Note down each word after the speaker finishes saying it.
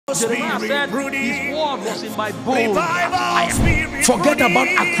Jeremiah said, his word was in my bones. Forget about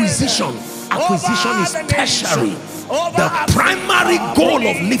acquisition. Acquisition is tertiary. The primary goal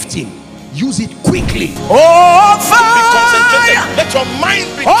of lifting, use it quickly. Oh, fire! Let your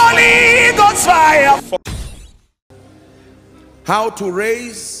mind be Holy Ghost fire. How to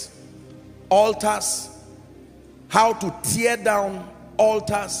raise altars, how to tear down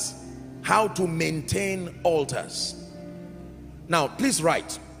altars, how to maintain altars. Now please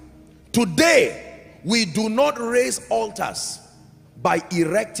write, today we do not raise altars by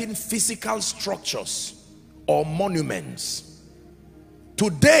erecting physical structures or monuments.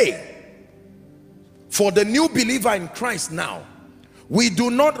 Today, for the new believer in Christ now, we do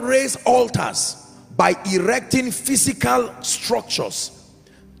not raise altars by erecting physical structures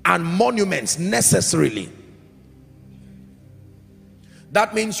and monuments necessarily.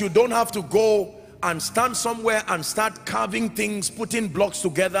 That means you don't have to go and stand somewhere and start carving things, putting blocks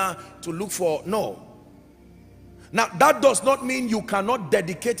together to look for, no. Now that does not mean you cannot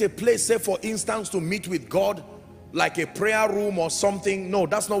dedicate a place, say for instance, to meet with God, like a prayer room or something. No,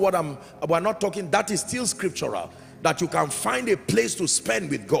 that's not what we're not talking. That is still scriptural, that you can find a place to spend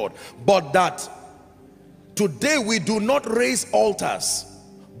with God. But that today we do not raise altars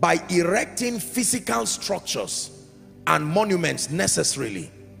by erecting physical structures and monuments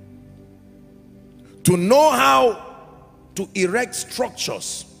necessarily. To know how to erect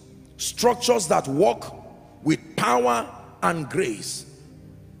structures that work with power and grace,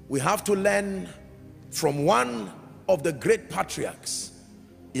 we have to learn from one of the great patriarchs,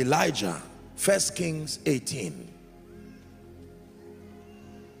 Elijah. 1 Kings 18.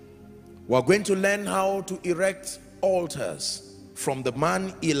 We're going to learn how to erect altars from the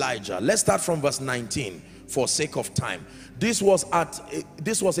man Elijah. Let's start from verse 19 for sake of time. This was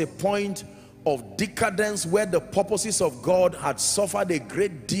a point of decadence where the purposes of God had suffered a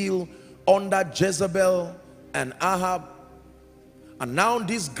great deal under Jezebel and Ahab. And now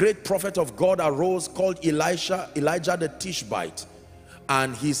this great prophet of God arose called Elijah the Tishbite,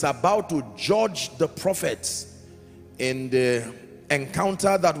 and he's about to judge the prophets in the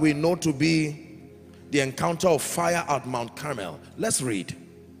encounter that we know to be the encounter of fire at Mount Carmel. Let's read.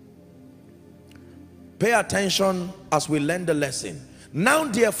 Pay attention as we learn the lesson. Now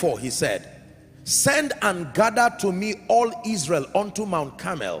therefore, he said, send and gather to me all Israel unto Mount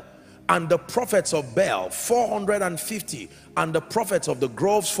Carmel, and the prophets of Baal 450, and the prophets of the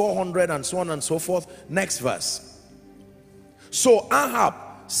groves 400, and so on and so forth. Next verse. So Ahab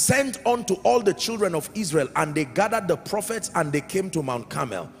sent unto all the children of Israel, and they gathered the prophets, and they came to Mount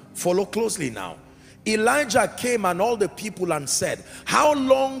Carmel. Follow closely now. Elijah came and all the people and said, how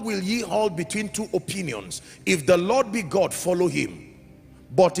long will ye hold between two opinions? If the Lord be God, follow him.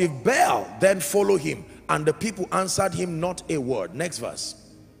 But if Baal, then follow him. And the people answered him not a word. Next verse.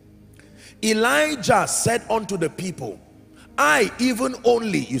 Elijah said unto the people, I even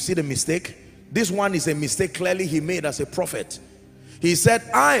only, you see the mistake? This one is a mistake clearly he made as a prophet. He said,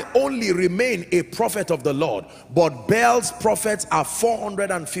 I only remain a prophet of the Lord, but Baal's prophets are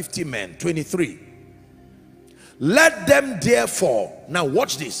 450 men. 23. Let them therefore, now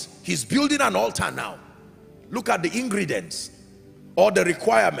watch this, he's building an altar now. Look at the ingredients or the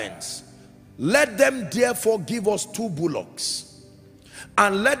requirements. Let them therefore give us 2 bullocks,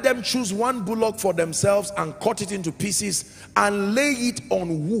 and let them choose 1 bullock for themselves and cut it into pieces and lay it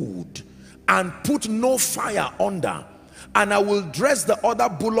on wood and put no fire under. And I will dress the other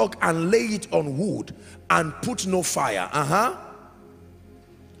bullock and lay it on wood and put no fire.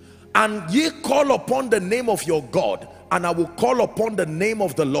 And ye call upon the name of your God, and I will call upon the name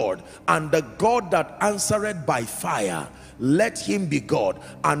of the Lord, and the God that answered by fire, let him be God.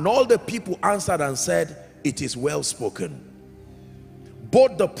 And all the people answered and said, it is well spoken.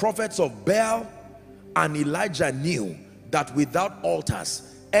 Both the prophets of Baal and Elijah knew that without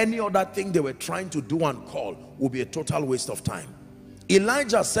altars, any other thing they were trying to do and call would be a total waste of time.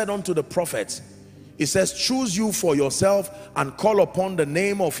 Elijah said unto the prophets, he says, choose you for yourself and call upon the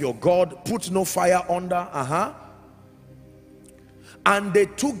name of your God, put no fire under. And they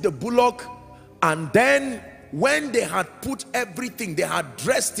took the bullock, and then when they had put everything, they had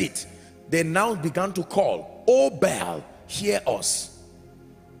dressed it, they now began to call, O Baal, hear us.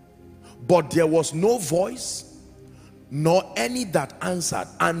 But there was no voice, nor any that answered.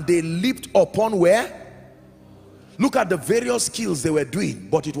 And they leaped upon where? Look at the various skills they were doing,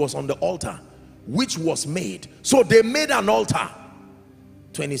 but it was on the altar which was made. So they made an altar.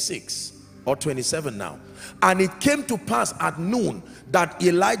 26 or 27 now. And it came to pass at noon that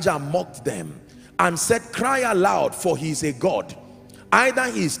Elijah mocked them and said, cry aloud, for he is a God. Either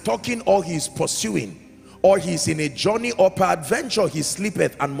he is talking or he is pursuing, or he's in a journey, or peradventure he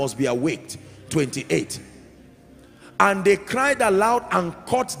sleepeth and must be awaked. 28. And they cried aloud and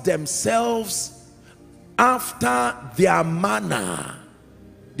cut themselves after their manner.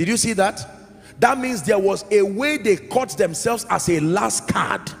 Did you see that? That means there was a way they cut themselves as a last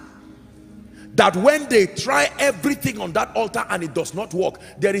card, that when they try everything on that altar and it does not work,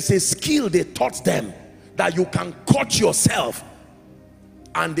 there is a skill they taught them that you can cut yourself.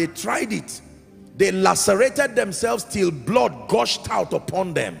 And they tried it. They lacerated themselves till blood gushed out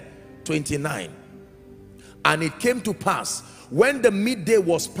upon them. 29. And it came to pass, when the midday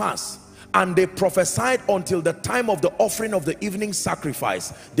was past, and they prophesied until the time of the offering of the evening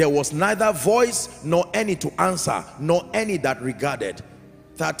sacrifice, there was neither voice nor any to answer, nor any that regarded.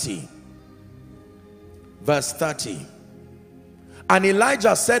 30. Verse 30. And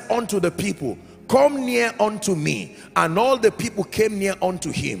Elijah said unto the people, come near unto me. And all the people came near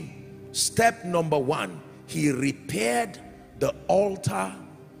unto him. Step number one, he repaired the altar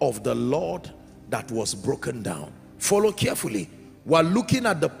of the Lord that was broken down. Follow carefully. We're looking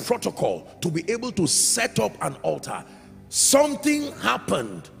at the protocol to be able to set up an altar. Something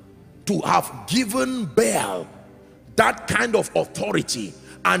happened to have given Baal that kind of authority,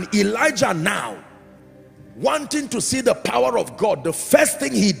 and Elijah, now wanting to see the power of God, the first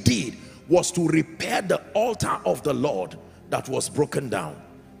thing he did was to repair the altar of the Lord that was broken down.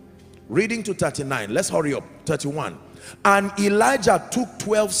 Reading to 39, let's hurry up. 31. And Elijah took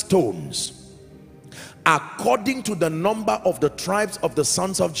 12 stones according to the number of the tribes of the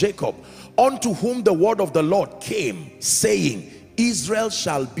sons of Jacob, unto whom the word of the Lord came, saying, Israel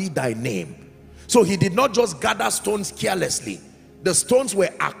shall be thy name. So he did not just gather stones carelessly. The stones were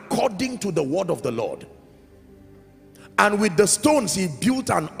according to the word of the Lord. And with the stones he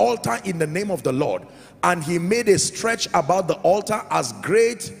built an altar in the name of the Lord, and he made a stretch about the altar as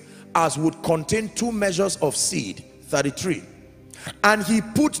great as would contain 2 measures of seed. 33. And he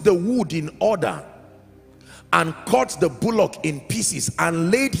put the wood in order, and cut the bullock in pieces,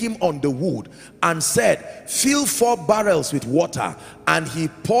 and laid him on the wood, and said, fill 4 barrels with water. And he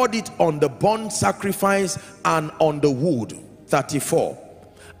poured it on the burnt sacrifice and on the wood. 34.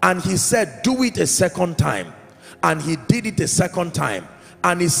 And he said, do it a second time. And he did it a second time.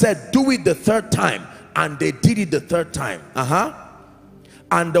 And he said, do it the third time. And they did it the third time.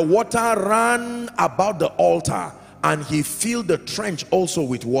 And the water ran about the altar, and he filled the trench also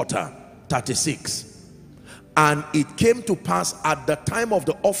with water. 36. And it came to pass at the time of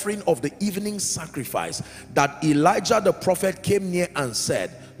the offering of the evening sacrifice, that Elijah the prophet came near and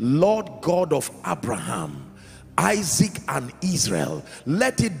said, Lord God of Abraham, Isaac and Israel,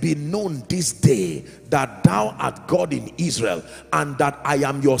 let it be known this day that thou art God in Israel, and that I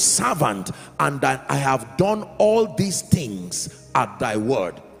am your servant, and that I have done all these things at thy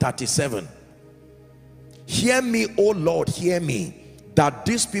word. 37. Hear me, O Lord, hear me, that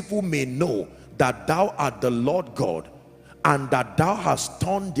these people may know that thou art the Lord God, and that thou hast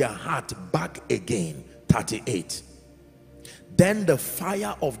turned their heart back again. 38. Then the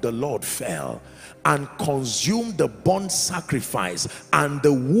fire of the Lord fell and consumed the burnt sacrifice and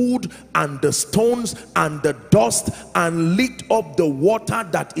the wood and the stones and the dust, and licked up the water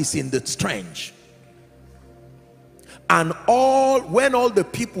that is in the trench. And when all the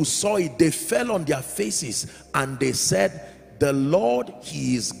people saw it, they fell on their faces, and they said, the Lord,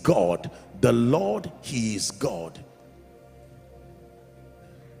 he is God. The Lord, he is God.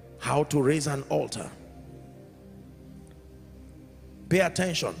 How to raise an altar? Pay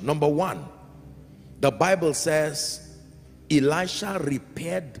attention. Number one, the Bible says Elijah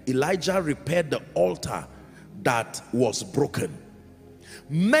repaired the altar that was broken.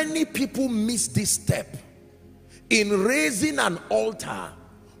 Many people miss this step. In raising an altar,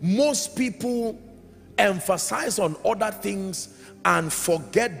 most people emphasize on other things and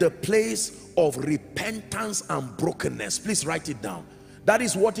forget the place of repentance and brokenness. Please write it down. That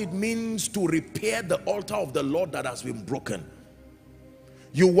is what it means to repair the altar of the Lord that has been broken.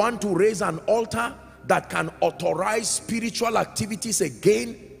 You want to raise an altar that can authorize spiritual activities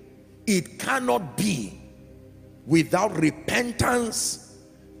again? It cannot be without repentance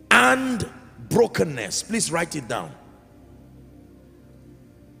and brokenness. Please write it down.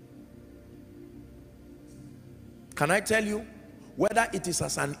 Can I tell you, whether it is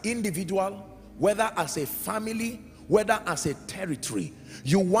as an individual, whether as a family, whether as a territory,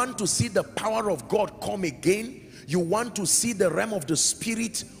 you want to see the power of God come again, you want to see the realm of the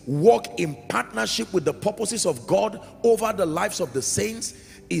spirit walk in partnership with the purposes of God over the lives of the saints,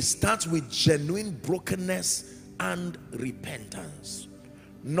 it starts with genuine brokenness and repentance.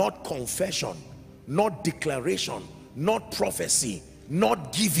 Not confession, not declaration, not prophecy,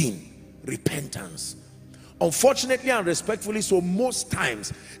 not giving. Repentance. Unfortunately and respectfully, so most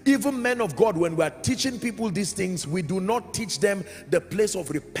times, even men of God, when we are teaching people these things, we do not teach them the place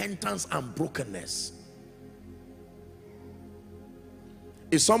of repentance and brokenness.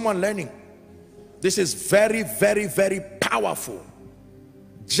 Is someone learning? This is very, very, very powerful.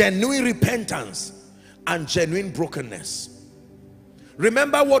 Genuine repentance and genuine brokenness.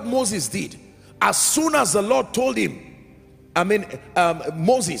 Remember what Moses did. As soon as the Lord told him,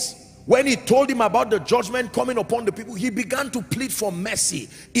 Moses, when he told him about the judgment coming upon the people, he began to plead for mercy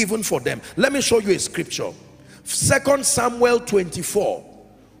even for them. Let me show you a scripture. 2 Samuel 24.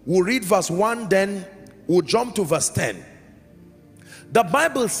 We'll read verse 1, then we'll jump to verse 10. The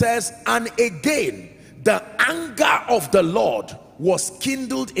Bible says, and again the anger of the Lord was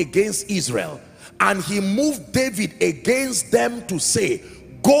kindled against Israel, and he moved David against them to say,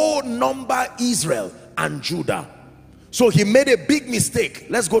 go number Israel and Judah. So he made a big mistake.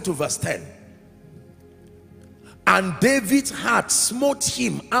 Let's go to verse 10. And David's heart smote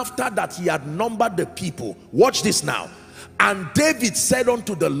him after that he had numbered the people. Watch this now. And David said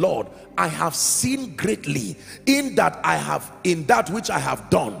unto the Lord, I have sinned greatly in that which I have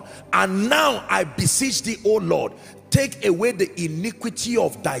done. And now I beseech thee, O Lord, take away the iniquity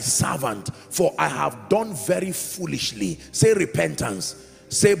of thy servant, for I have done very foolishly. Say repentance.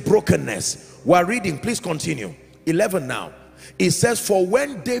 Say brokenness. We are reading. Please continue. 11 now. It says, for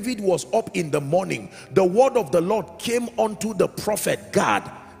when David was up in the morning, the word of the Lord came unto the prophet Gad,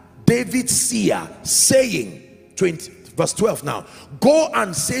 David's seer, saying, verse 12 now, go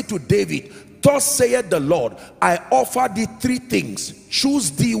and say to David, thus saith the Lord, I offer thee 3 things,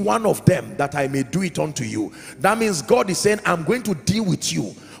 choose thee one of them, that I may do it unto you. That means God is saying, I'm going to deal with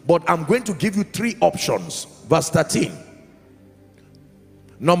you, but I'm going to give you 3 options. Verse 13.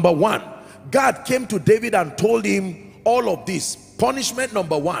 Number 1, God came to David and told him all of this. Punishment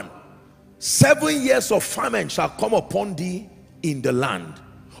number 1, 7 years of famine shall come upon thee in the land.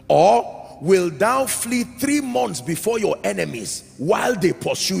 Or will thou flee 3 months before your enemies while they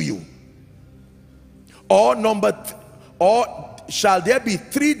pursue you? Or or shall there be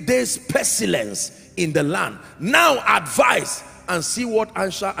 3 days pestilence in the land? Now advise and see what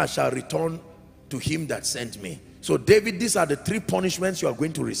answer I shall return to him that sent me. So David, these are the 3 punishments you are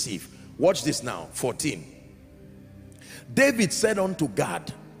going to receive. Watch this now. 14. David said unto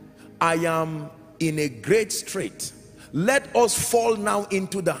God, I am in a great strait. Let us fall now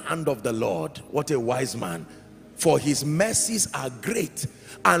into the hand of the Lord. What a wise man. For his mercies are great,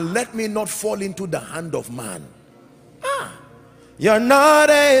 and let me not fall into the hand of man. You're not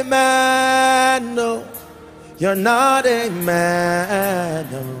a man, no. You're not a man,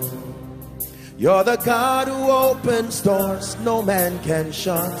 no. You're the God who opens doors no man can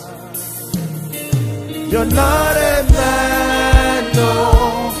shut. You're not a man,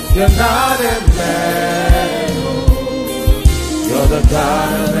 no. You're not a man, no. You're the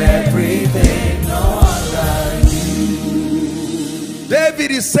God of everything, no other you.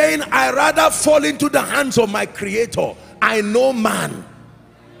 David is saying, I rather fall into the hands of my Creator. I know man.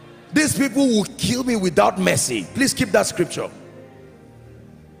 These people will kill me without mercy. Please keep that scripture.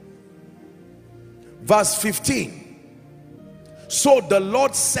 Verse 15. So the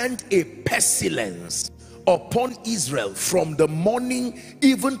Lord sent a pestilence upon Israel from the morning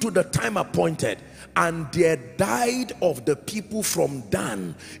even to the time appointed, and there died of the people from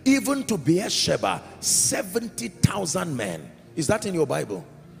Dan even to Beersheba 70,000 men. Is that in your Bible?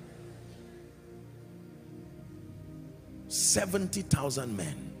 70,000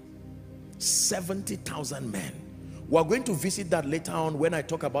 men. 70,000 men. We're going to visit that later on when I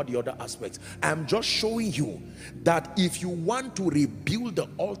talk about the other aspects. I'm just showing you that if you want to rebuild the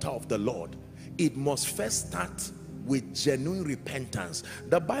altar of the Lord, it must first start with genuine repentance.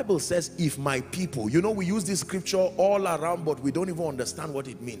 The Bible says, if my people, you know, we use this scripture all around, but we don't even understand what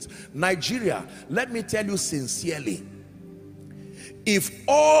it means. Nigeria, let me tell you sincerely, if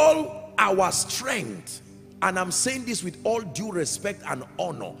all our strength, and I'm saying this with all due respect and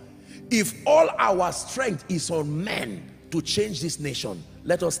honor, if all our strength is on men to change this nation,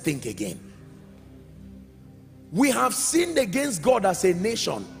 let us think again. We have sinned against God as a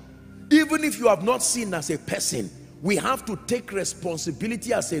nation. Even if you have not sinned as a person, we have to take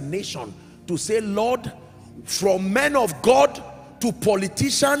responsibility as a nation to say, Lord, from men of God to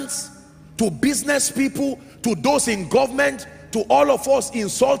politicians, to business people, to those in government, to all of us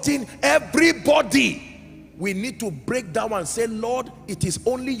insulting everybody, we need to break down and say, Lord, it is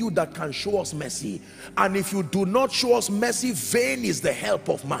only you that can show us mercy. And if you do not show us mercy, vain is the help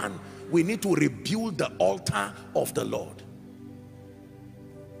of man. We need to rebuild the altar of the Lord.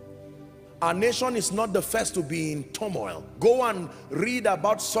 Our nation is not the first to be in turmoil. Go and read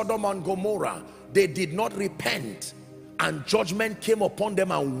about Sodom and Gomorrah. They did not repent, and judgment came upon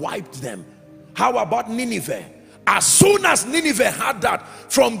them and wiped them. How about Nineveh? As soon as Nineveh had that,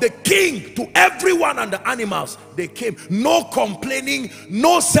 from the king to everyone and the animals, they came. No complaining,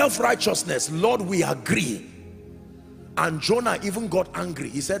 no self-righteousness. Lord, we agree. And Jonah even got angry.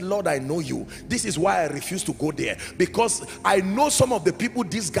 He said, Lord, I know you. This is why I refuse to go there, because I know some of the people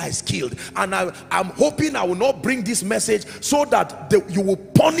these guys killed, and I'm hoping I will not bring this message so that you will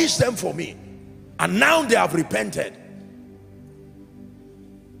punish them for me. And now they have repented.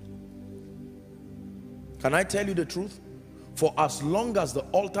 Can I tell you the truth? For as long as the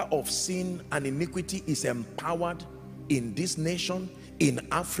altar of sin and iniquity is empowered in this nation, in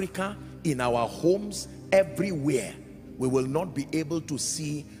Africa, in our homes, everywhere, we will not be able to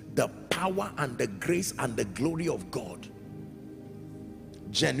see the power and the grace and the glory of God.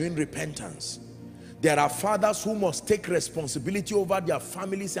 Genuine repentance. There are fathers who must take responsibility over their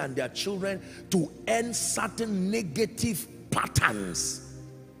families and their children to end certain negative patterns.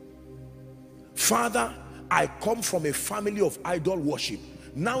 Father, I come from a family of idol worship.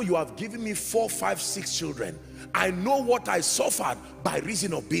 Now you have given me 4, 5, 6 children. I know what I suffered by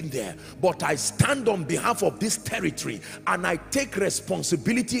reason of being there, but I stand on behalf of this territory and I take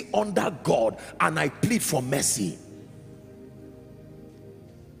responsibility under God and I plead for mercy.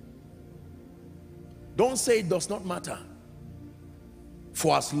 Don't say it does not matter.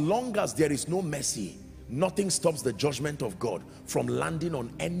 For as long as there is no mercy, nothing stops the judgment of God from landing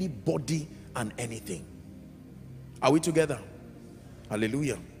on anybody and anything. Are we together?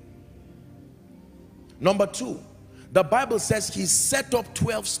 Hallelujah. Number 2, the Bible says he set up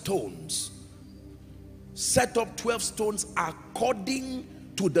 12 stones. Set up 12 stones according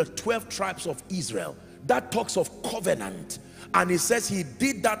to the 12 tribes of Israel. That talks of covenant. And he says he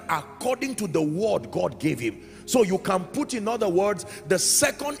did that according to the word God gave him. So you can put, in other words, the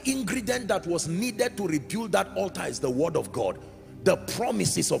second ingredient that was needed to rebuild that altar is the word of God. The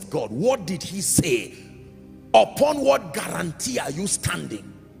promises of God. What did he say? Upon what guarantee are you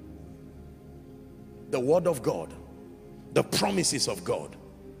standing? The word of God. The promises of God.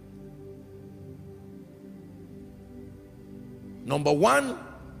 Number 1,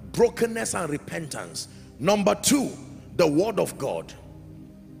 brokenness and repentance. Number 2, the word of God.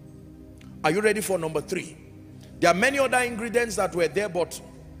 Are you ready for number 3? There are many other ingredients that were there, but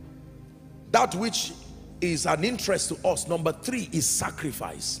that which is an interest to us, number 3, is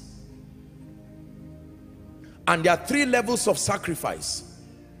sacrifice. And there are 3 levels of sacrifice.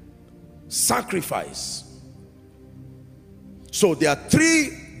 Sacrifice. So there are 3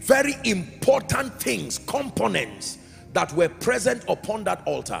 very important things, components that were present upon that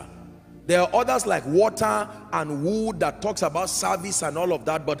altar. There are others like water and wood that talks about service and all of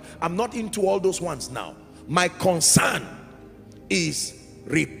that, but I'm not into all those ones now. My concern is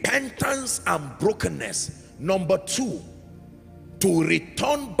repentance and brokenness. Number 2, to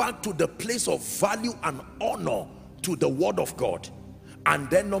return back to the place of value and honor to the word of God. And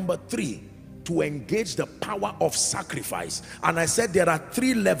then number 3, to engage the power of sacrifice. And I said there are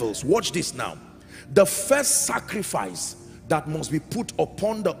 3 levels. Watch this now. The first sacrifice that must be put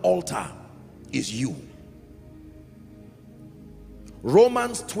upon the altar is you.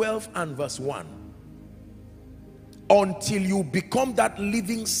 Romans 12 and verse 1. Until you become that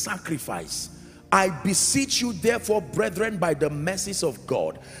living sacrifice, I beseech you therefore, brethren, by the mercies of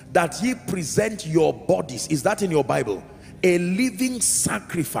God, that ye present your bodies, is that in your Bible? A living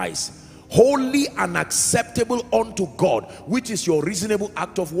sacrifice, holy and acceptable unto God, which is your reasonable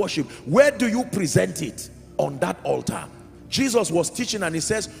act of worship. Where do you present it? On that altar. Jesus was teaching and he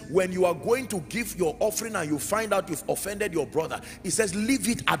says, when you are going to give your offering and you find out you've offended your brother, he says, leave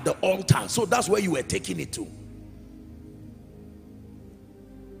it at the altar. So that's where you were taking it to.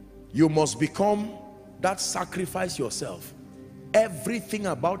 You must become that sacrifice yourself. Everything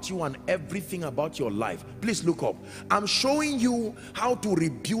about you and everything about your life. Please look up. I'm showing you how to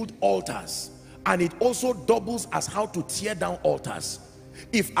rebuild altars, and it also doubles as how to tear down altars.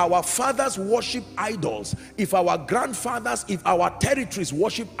 If our fathers worship idols, if our grandfathers, if our territories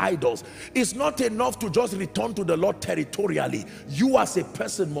worship idols, it's not enough to just return to the Lord territorially. You as a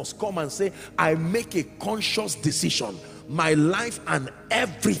person must come and say, I make a conscious decision. My life and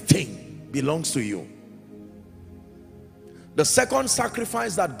everything belongs to you. The second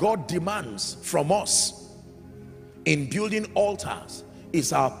sacrifice that God demands from us in building altars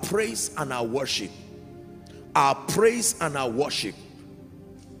is our praise and our worship. Our praise and our worship.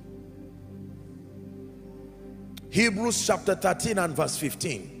 Hebrews chapter 13 and verse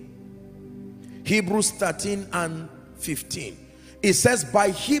 15. Hebrews 13 and 15. It says,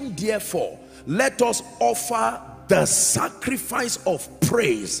 by him therefore let us offer the sacrifice of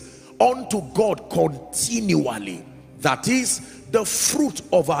praise unto God continually, that is the fruit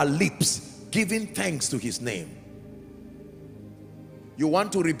of our lips, giving thanks to his name. You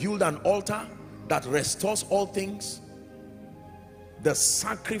want to rebuild an altar that restores all things? The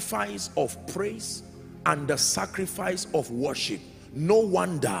sacrifice of praise and the sacrifice of worship. No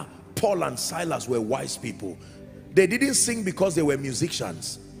wonder Paul and Silas were wise people. They didn't sing because they were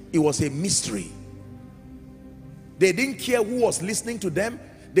musicians. It was a mystery. They didn't care who was listening to them.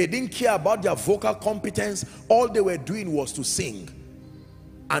 They didn't care about their vocal competence. All they were doing was to sing.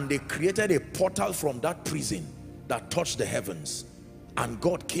 And they created a portal from that prison that touched the heavens. And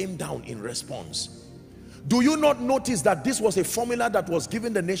God came down in response. Do you not notice that this was a formula that was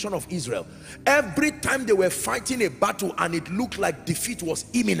given the nation of Israel? Every time they were fighting a battle and it looked like defeat was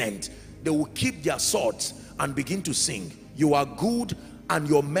imminent, they would keep their swords and begin to sing. You are good and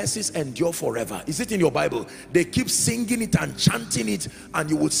your mercies endure forever. Is it in your Bible? They keep singing it and chanting it, and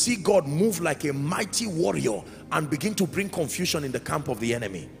you will see God move like a mighty warrior and begin to bring confusion in the camp of the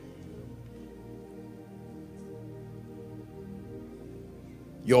enemy.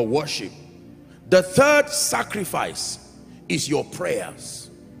 Your worship. The third sacrifice is your prayers.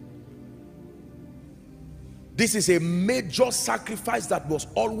 This is a major sacrifice that must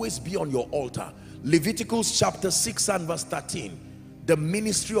always be on your altar. Leviticus chapter 6 and verse 13. The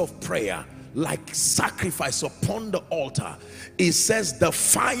ministry of prayer, like sacrifice upon the altar. It says, the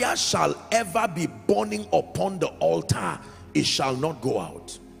fire shall ever be burning upon the altar. It shall not go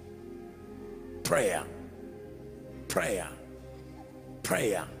out. Prayer. Prayer.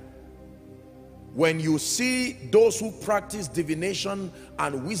 Prayer. When you see those who practice divination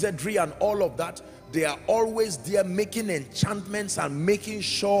and wizardry and all of that, they are always there making enchantments and making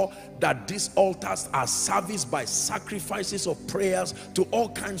sure that these altars are serviced by sacrifices of prayers to all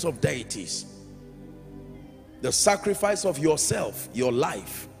kinds of deities. The sacrifice of yourself, your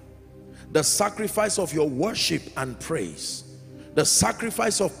life, the sacrifice of your worship and praise, the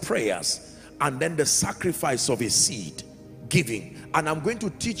sacrifice of prayers, and then the sacrifice of a seed, giving. And I'm going to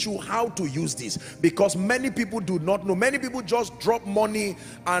teach you how to use this, because many people do not know. Many people just drop money,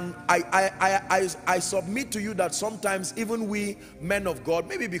 and I submit to you that sometimes even we men of God,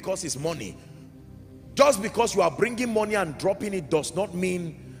 maybe because it's money, just because you are bringing money and dropping it does not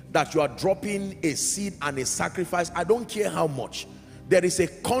mean that you are dropping a seed and a sacrifice. I don't care how much. There is a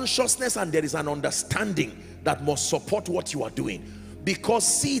consciousness and there is an understanding that must support what you are doing, because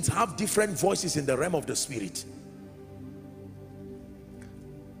seeds have different voices in the realm of the spirit.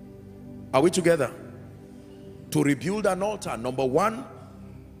 Are we together? To rebuild an altar, number one,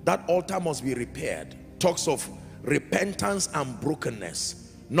 that altar must be repaired. Talks of repentance and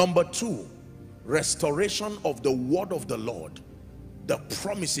brokenness. Number two, restoration of the word of the Lord, the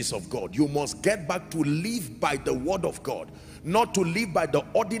promises of God. You must get back to live by the word of God, not to live by the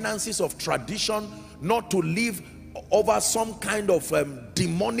ordinances of tradition, not to live over some kind of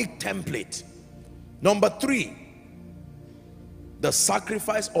demonic template. Number three, the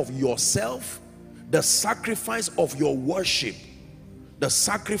sacrifice of yourself, the sacrifice of your worship, the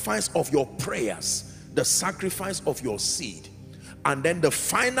sacrifice of your prayers, the sacrifice of your seed. And then the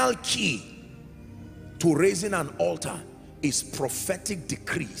final key to raising an altar is prophetic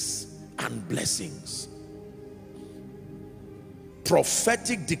decrees and blessings.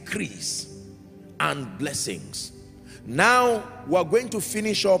 Prophetic decrees and blessings. Now we're going to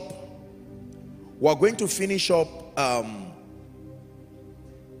finish up.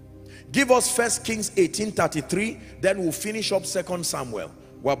 Give us 1 Kings 18:33, then we'll finish up 2 Samuel.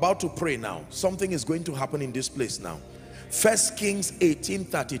 We're about to pray now. Something is going to happen in this place now. 1 Kings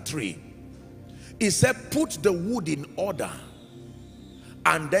 18:33. It said, put the wood in order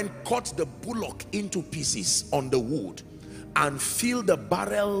and then cut the bullock into pieces on the wood and fill the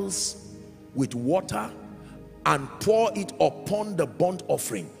barrels with water and pour it upon the burnt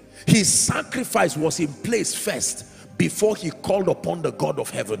offering. His sacrifice was in place first before he called upon the God of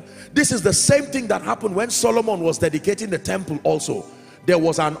heaven. This is the same thing that happened when Solomon was dedicating the temple also. There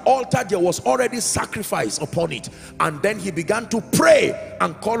was an altar, there was already sacrifice upon it, and then he began to pray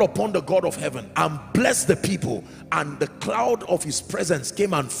and call upon the God of heaven and bless the people, and the cloud of his presence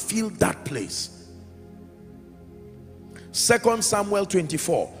came and filled that place. 2 Samuel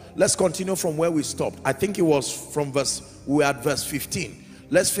 24. Let's continue from where we stopped. I think it was from we were at verse 15.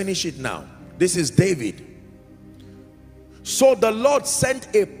 Let's finish it now. This is David. So the Lord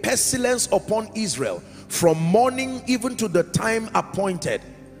sent a pestilence upon Israel from morning even to the time appointed,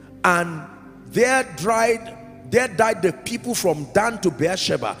 and there died the people from Dan to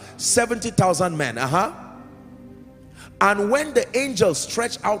Beersheba, 70,000 men. And when the angel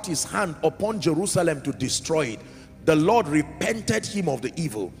stretched out his hand upon Jerusalem to destroy it, the Lord repented him of the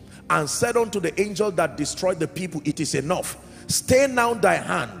evil, and said unto the angel that destroyed the people, it is enough. Stay now thy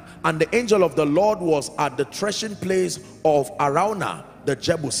hand. And the angel of the Lord was at the threshing place of Araunah the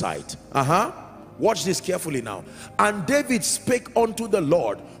Jebusite. Watch this carefully now. And David spake unto the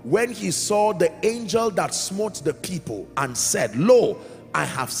Lord when he saw the angel that smote the people, and said, Lo, I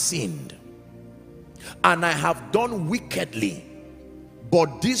have sinned, and I have done wickedly.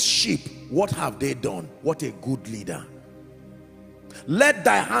 But this sheep, what have they done? What a good leader. Let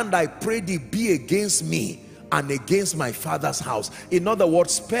thy hand, I pray thee, be against me and against my father's house. In other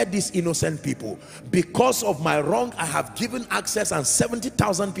words, spare these innocent people. Because of my wrong, I have given access, and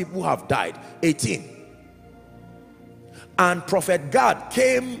 70,000 people have died. 18. And prophet Gad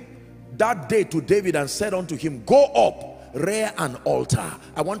came that day to David and said unto him, go up, rear an altar.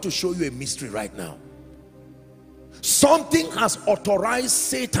 I want to show you a mystery right now. Something has authorized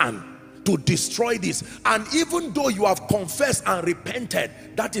Satan to destroy this, and even though you have confessed and repented,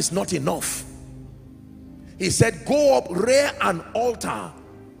 that is not enough. He said, go up, rear an altar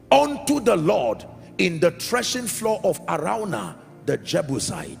unto the Lord in the threshing floor of Araunah the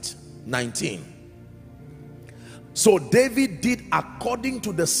Jebusite. 19. So David did according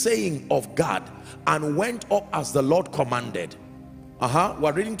to the saying of God, and went up as the Lord commanded.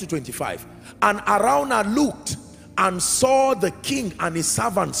 We're reading to 25. And Araunah looked and saw the king and his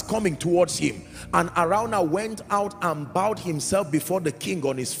servants coming towards him. And Araunah went out and bowed himself before the king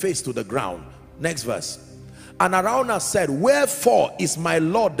on his face to the ground. Next verse. And Araunah said, wherefore is my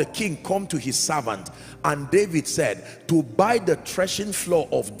lord the king come to his servant? And David said, to buy the threshing floor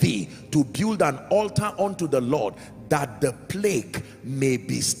of thee, to build an altar unto the Lord, that the plague may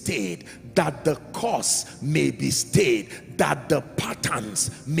be stayed, that the curse may be stayed, that the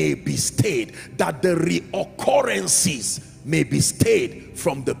patterns may be stayed, that the reoccurrences may be stayed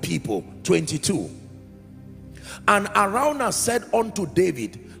from the people. 22. And Araunah said unto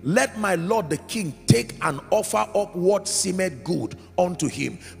David, let my lord the king take and offer up what seemeth good unto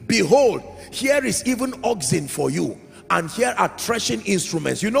him. Behold, here is even oxen for you, and here are threshing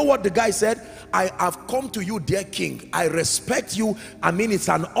instruments. You know what the guy said? I have come to you, dear king. I respect you. I mean, it's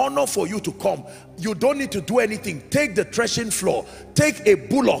an honor for you to come. You don't need to do anything. Take the threshing floor, take a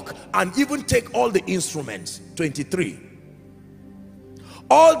bullock, and even take all the instruments. 23.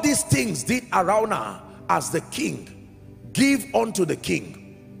 All these things did Araunah as the king give unto the king.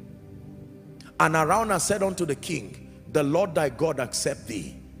 And Araunah said unto the king, the Lord thy God accept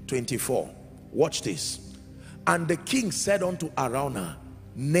thee. 24. Watch this. And the king said unto Araunah,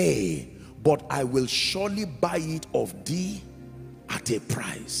 nay, but I will surely buy it of thee at a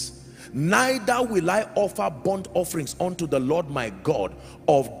price. Neither will I offer burnt offerings unto the Lord my God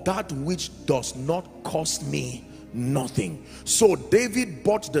of that which does not cost me nothing. So David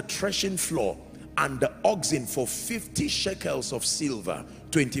bought the threshing floor and the oxen for 50 shekels of silver.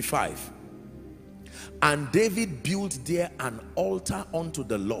 25. And David built there an altar unto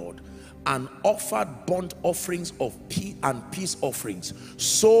the Lord, and offered burnt offerings of peace offerings.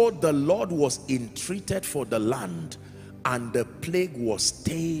 So the Lord was entreated for the land, and the plague was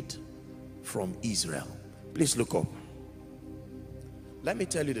stayed from Israel. Please look up. Let me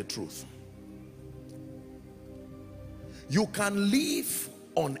tell you the truth. You can live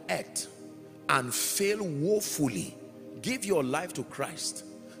on earth and fail woefully. Give your life to Christ,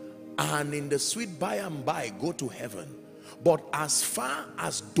 and in the sweet by and by go to heaven. But as far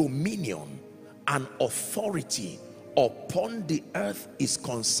as dominion and authority upon the earth is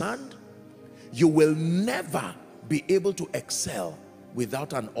concerned, you will never be able to excel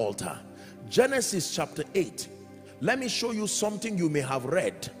without an altar. Genesis chapter 8. Let me show you something you may have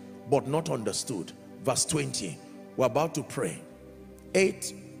read but not understood. Verse 20. We're about to pray.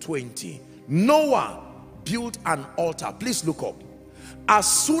 8:20. Noah built an altar. Please look up. As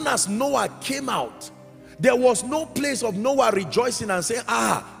soon as Noah came out, there was no place of Noah rejoicing and saying,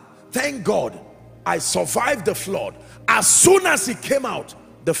 thank God I survived the flood. As soon as he came out,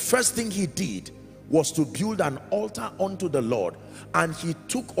 the first thing he did was to build an altar unto the Lord. And he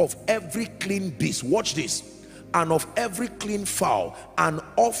took of every clean beast, watch this, and of every clean fowl, and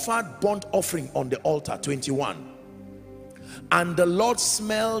offered burnt offering on the altar. 21. And the Lord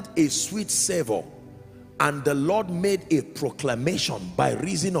smelled a sweet savor, and the Lord made a proclamation by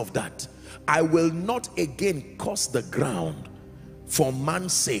reason of that. I will not again curse the ground for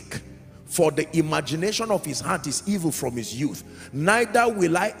man's sake, for the imagination of his heart is evil from his youth. Neither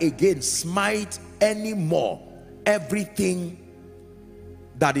will I again smite any more everything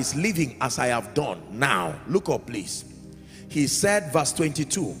that is living as I have done. Now look up, please. He said, verse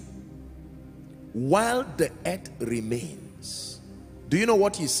 22, while the earth remains. Do you know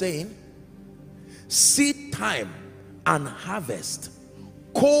what he's saying? Seed time and harvest,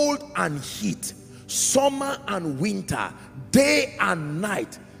 cold and heat, summer and winter, day and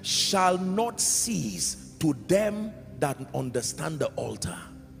night shall not cease to them that understand the altar.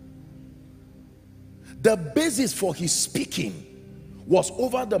 The basis for his speaking was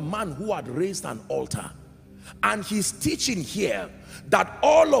over the man who had raised an altar. And he's teaching here that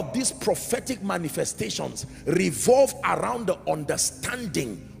all of these prophetic manifestations revolve around the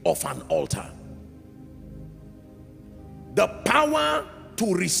understanding of an altar. The power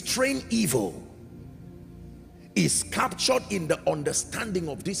to restrain evil is captured in the understanding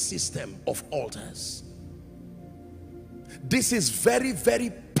of this system of altars. This is very,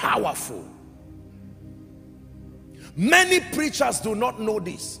 very powerful. Many preachers do not know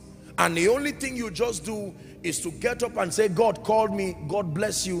this, and the only thing you just do is to get up and say, God called me, God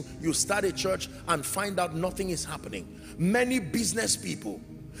bless you. You start a church and find out nothing is happening. Many business people,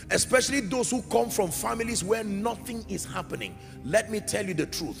 especially those who come from families where nothing is happening, let me tell you the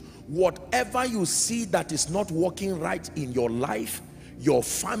truth, whatever you see that is not working right in your life, your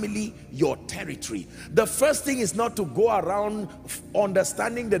family, your territory, the first thing is not to go around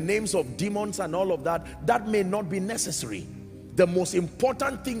understanding the names of demons and all of that. That may not be necessary. The most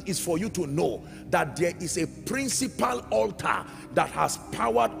important thing is for you to know that there is a principal altar that has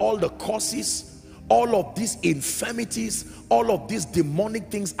powered all the causes, all of these infirmities, all of these demonic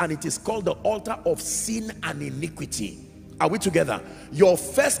things, and it is called the altar of sin and iniquity. Are we together? Your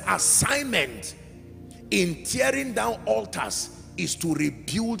first assignment in tearing down altars is to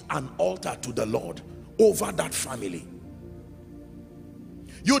rebuild an altar to the Lord over that family.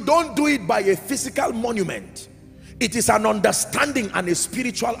 You don't do it by a physical monument. It is an understanding and a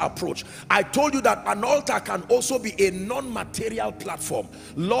spiritual approach. I told you that an altar can also be a non-material platform.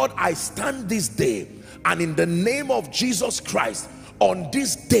 Lord, I stand this day, and in the name of Jesus Christ, on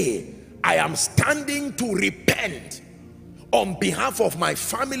this day, I am standing to repent on behalf of my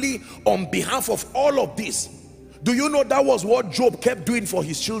family, on behalf of all of this. Do you know that was what Job kept doing for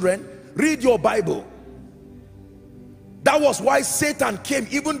his children? Read your Bible. That was why Satan came,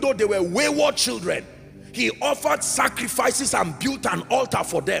 even though they were wayward children. He offered sacrifices and built an altar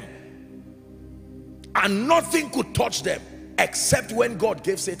for them. And nothing could touch them except when God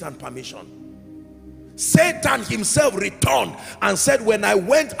gave Satan permission. Satan himself returned and said, when I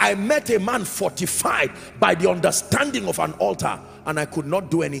went, I met a man fortified by the understanding of an altar, and I could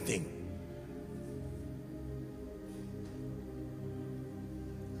not do anything.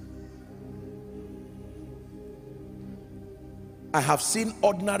 I have seen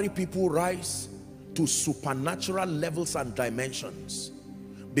ordinary people rise to supernatural levels and dimensions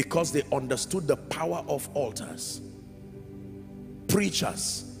because they understood the power of altars.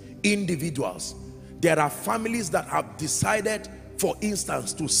 Preachers, individuals, there are families that have decided, for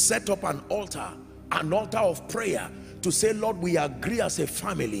instance, to set up an altar of prayer, to say, Lord, we agree as a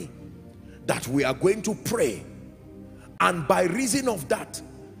family that we are going to pray, and by reason of that,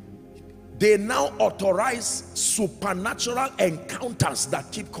 they now authorize supernatural encounters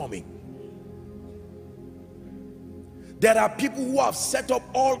that keep coming. There are people who have set up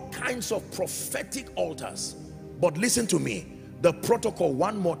all kinds of prophetic altars. But listen to me, the protocol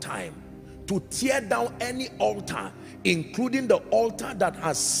one more time, to tear down any altar, including the altar that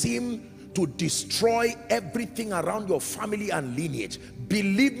has seemed to destroy everything around your family and lineage.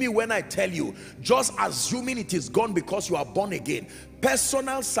 Believe me when I tell you, just assuming it is gone because you are born again,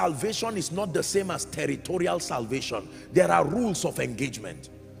 personal salvation is not the same as territorial salvation. There are rules of engagement.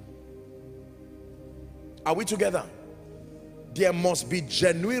 Are we together? There must be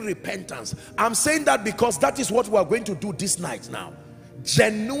genuine repentance. I'm saying that because that is what we are going to do this night now.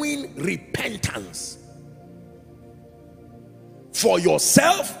 Genuine repentance for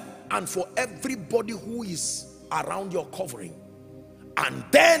yourself and for everybody who is around your covering. And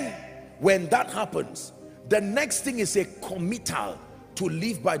then when that happens, the next thing is a committal to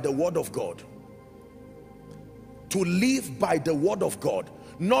live by the word of God. To live by the word of God.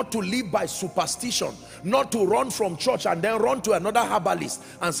 Not to live by superstition. Not to run from church and then run to another herbalist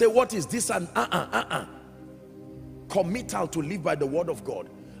and say, what is this? And committal to live by the word of God.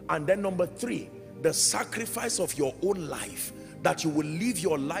 And then number 3, the sacrifice of your own life, that you will live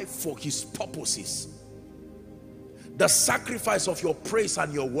your life for his purposes. The sacrifice of your praise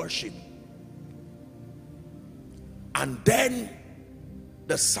and your worship. And then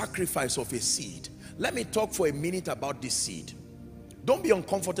the sacrifice of a seed. Let me talk for a minute about this seed. Don't be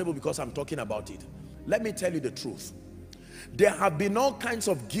uncomfortable because I'm talking about it. Let me tell you the truth. There have been all kinds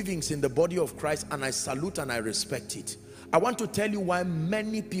of givings in the body of Christ, and I salute and I respect it. I want to tell you why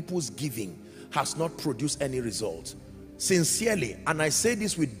many people's giving has not produced any result. Sincerely, and I say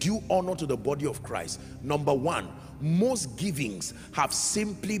this with due honor to the body of Christ, number one, most givings have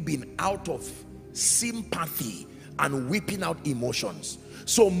simply been out of sympathy and whipping out emotions.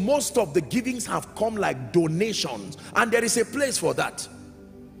 So most of the givings have come like donations, and there is a place for that.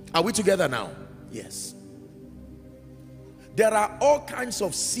 Are we together now? Yes. There are all kinds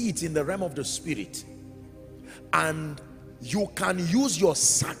of seeds in the realm of the spirit, and you can use your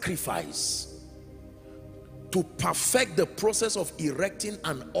sacrifice to perfect the process of erecting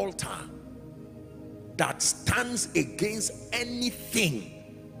an altar that stands against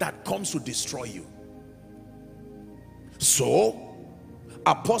anything that comes to destroy you. So,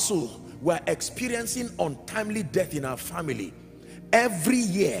 Apostle, we're experiencing untimely death in our family. Every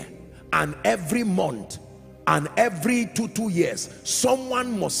year and every month and every two years,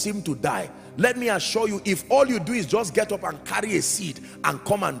 someone must seem to die. Let me assure you, if all you do is just get up and carry a seed and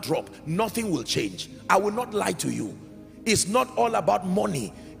come and drop, nothing will change. I will not lie to you. It's not all about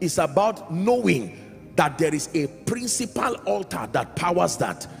money. It's about knowing that there is a principal altar that powers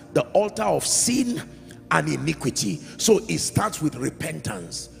that. The altar of sin and iniquity. So it starts with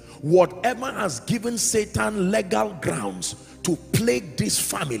repentance. Whatever has given Satan legal grounds to plague this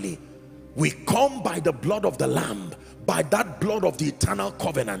family, we come by the blood of the Lamb, by that blood of the eternal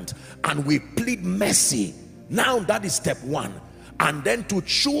covenant, and we plead mercy. Now that is step one. And then to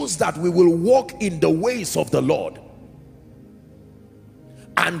choose that we will walk in the ways of the Lord.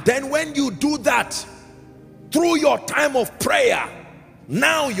 And then when you do that, through your time of prayer,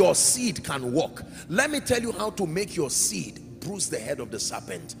 now your seed can walk. Let me tell you how to make your seed bruise the head of the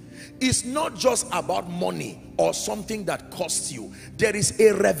serpent. It's not just about money or something that costs you. There is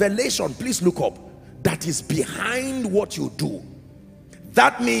a revelation, please look up, that is behind what you do.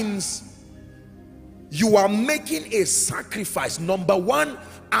 That means you are making a sacrifice. Number one,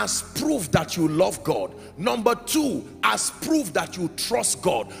 as proof that you love God. Number two, as proof that you trust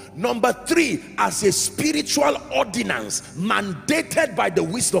God. Number three, as a spiritual ordinance mandated by the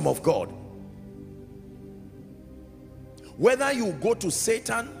wisdom of God. Whether you go to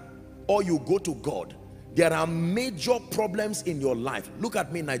Satan or you go to God, there are major problems in your life. Look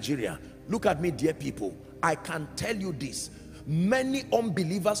at me, Nigeria. Look at me, dear people. I can tell you this. Many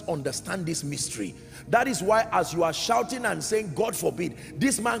unbelievers understand this mystery. That is why as you are shouting and saying, God forbid,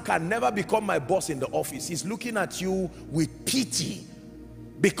 this man can never become my boss in the office, he's looking at you with pity,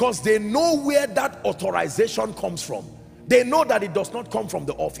 because they know where that authorization comes from. They know that it does not come from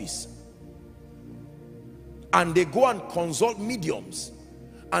the office. And they go and consult mediums,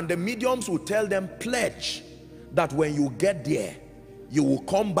 and the mediums will tell them, pledge that when you get there, you will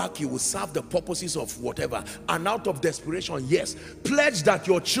come back, you will serve the purposes of whatever. And out of desperation, yes. Pledge that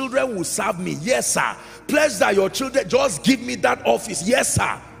your children will serve me. Yes, sir. Pledge that your children, just give me that office. Yes,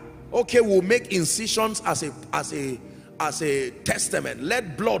 sir. Okay, we'll make incisions as a testament.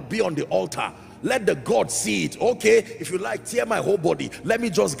 Let blood be on the altar. Let the God see it. Okay, if you like, tear my whole body. Let me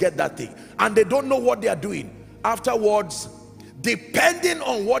just get that thing. And they don't know what they are doing. Afterwards, depending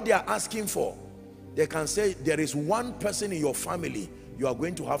on what they are asking for, they can say, there is one person in your family you are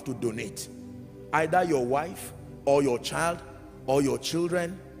going to have to donate. Either your wife or your child or your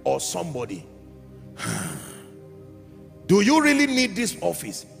children or somebody. Do you really need this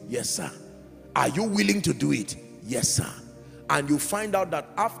office? Yes, sir. Are you willing to do it? Yes, sir. And you find out that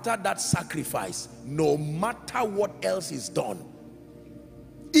after that sacrifice, no matter what else is done,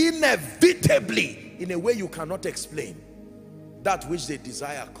 inevitably, in a way you cannot explain, that which they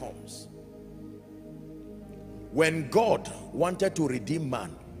desire comes. When God wanted to redeem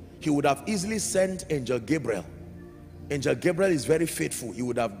man, he would have easily sent Angel Gabriel. Angel Gabriel is very faithful. He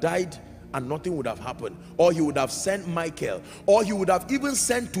would have died and nothing would have happened. Or he would have sent Michael. Or he would have even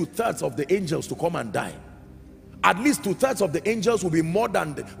sent 2/3 of the angels to come and die. At least 2/3 of the angels will be more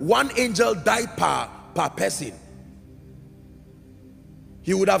than one angel died per person.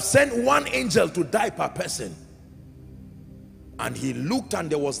 He would have sent one angel to die per person. And he looked, and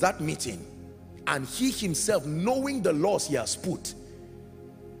there was that meeting. And he himself, knowing the laws he has put,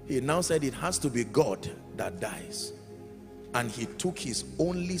 he now said it has to be God that dies. And he took his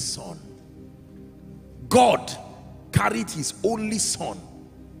only son. God carried his only son.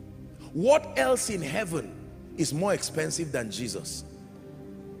 What else in heaven is more expensive than Jesus?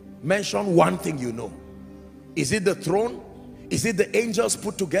 Mention one thing you know. Is it the throne? Is it the angels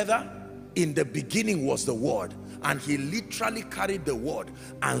put together? In the beginning was the Word, and he literally carried the Word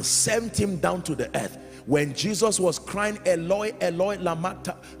and sent him down to the earth. When Jesus was crying, Eloi, Eloi, lama,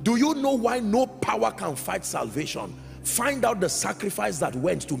 do you know why no power can fight salvation? Find out the sacrifice that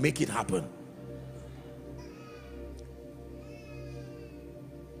went to make it happen.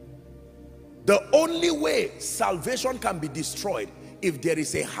 The only way salvation can be destroyed if there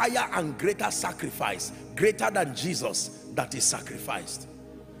is a higher and greater sacrifice, greater than Jesus, that is sacrificed.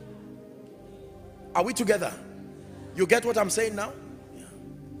 Are we together? You get what I'm saying now? Yeah.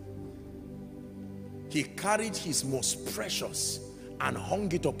 He carried his most precious and hung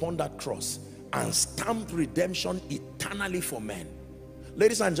it upon that cross and stamped redemption eternally for men.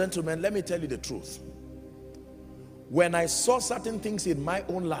 Ladies and gentlemen, let me tell you the truth. When I saw certain things in my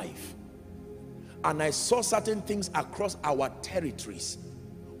own life, and I saw certain things across our territories,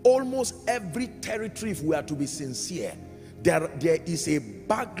 almost every territory, if we are to be sincere, there is a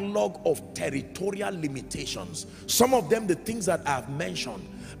backlog of territorial limitations. Some of them, the things that I have mentioned,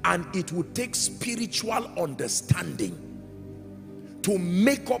 and it would take spiritual understanding to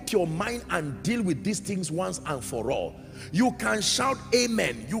make up your mind and deal with these things once and for all. You can shout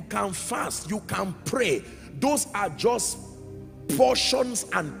amen, you can fast, you can pray. Those are just portions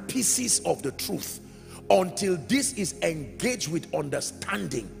and pieces of the truth until this is engaged with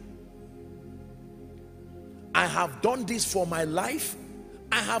understanding. I have done this for my life.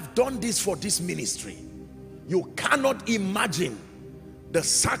 I have done this for this ministry. You cannot imagine the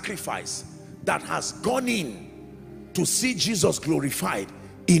sacrifice that has gone in to see Jesus glorified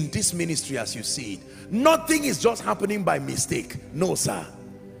in this ministry as you see it. Nothing is just happening by mistake. No, sir.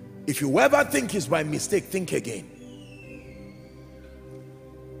 If you ever think it's by mistake, think again.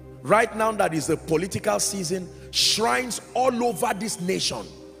 Right now that is the political season, shrines all over this nation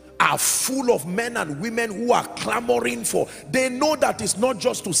are full of men and women who are clamoring for, they know that it's not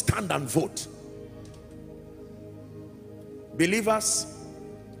just to stand and vote. Believers,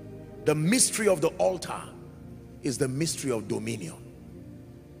 the mystery of the altar is the mystery of dominion.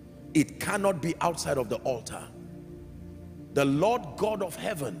 It cannot be outside of the altar. The Lord God of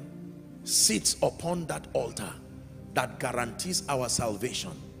heaven sits upon that altar that guarantees our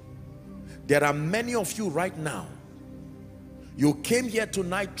salvation. There are many of you right now, you came here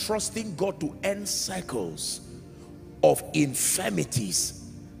tonight trusting God to end cycles of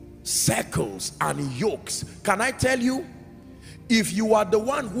infirmities, cycles and yokes. Can I tell you, if you are the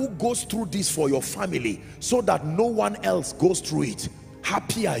one who goes through this for your family so that no one else goes through it,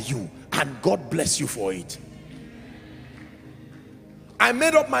 happy are you, and God bless you for it. I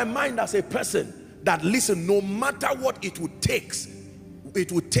made up my mind as a person that, listen, no matter what it would take,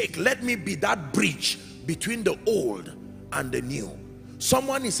 let me be that bridge between the old and the new.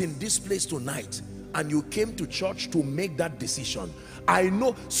 Someone is in this place tonight and you came to church to make that decision. I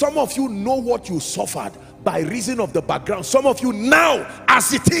know some of you know what you suffered by reason of the background. Some of you now,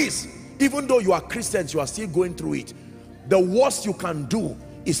 as it is, even though you are Christians, you are still going through it. The worst you can do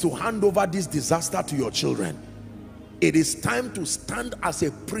is to hand over this disaster to your children. It is time to stand as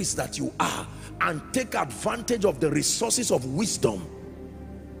a priest that you are and take advantage of the resources of wisdom,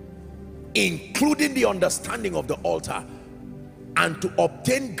 including the understanding of the altar, and to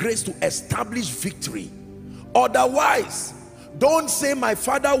obtain grace to establish victory. Otherwise, don't say my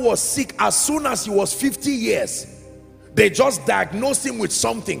father was sick as soon as he was 50 years. They just diagnosed him with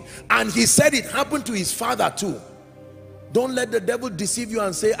something and he said it happened to his father too. Don't let the devil deceive you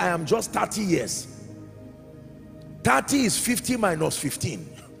and say I am just 30 years. 30 is 50 minus 15.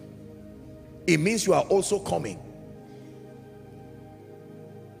 It means you are also coming.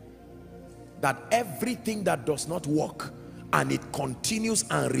 That everything that does not work and it continues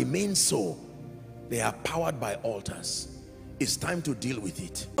and remains so, they are powered by altars. It's time to deal with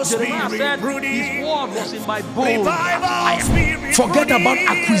it. Jeremiah said, his word was in my bowl. Forget about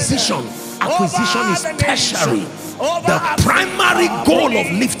acquisition. Acquisition is tertiary. The primary goal of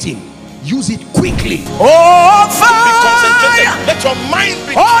lifting, use it quickly. Oh, fire! Let your mind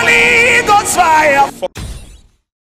be Holy Ghost fire!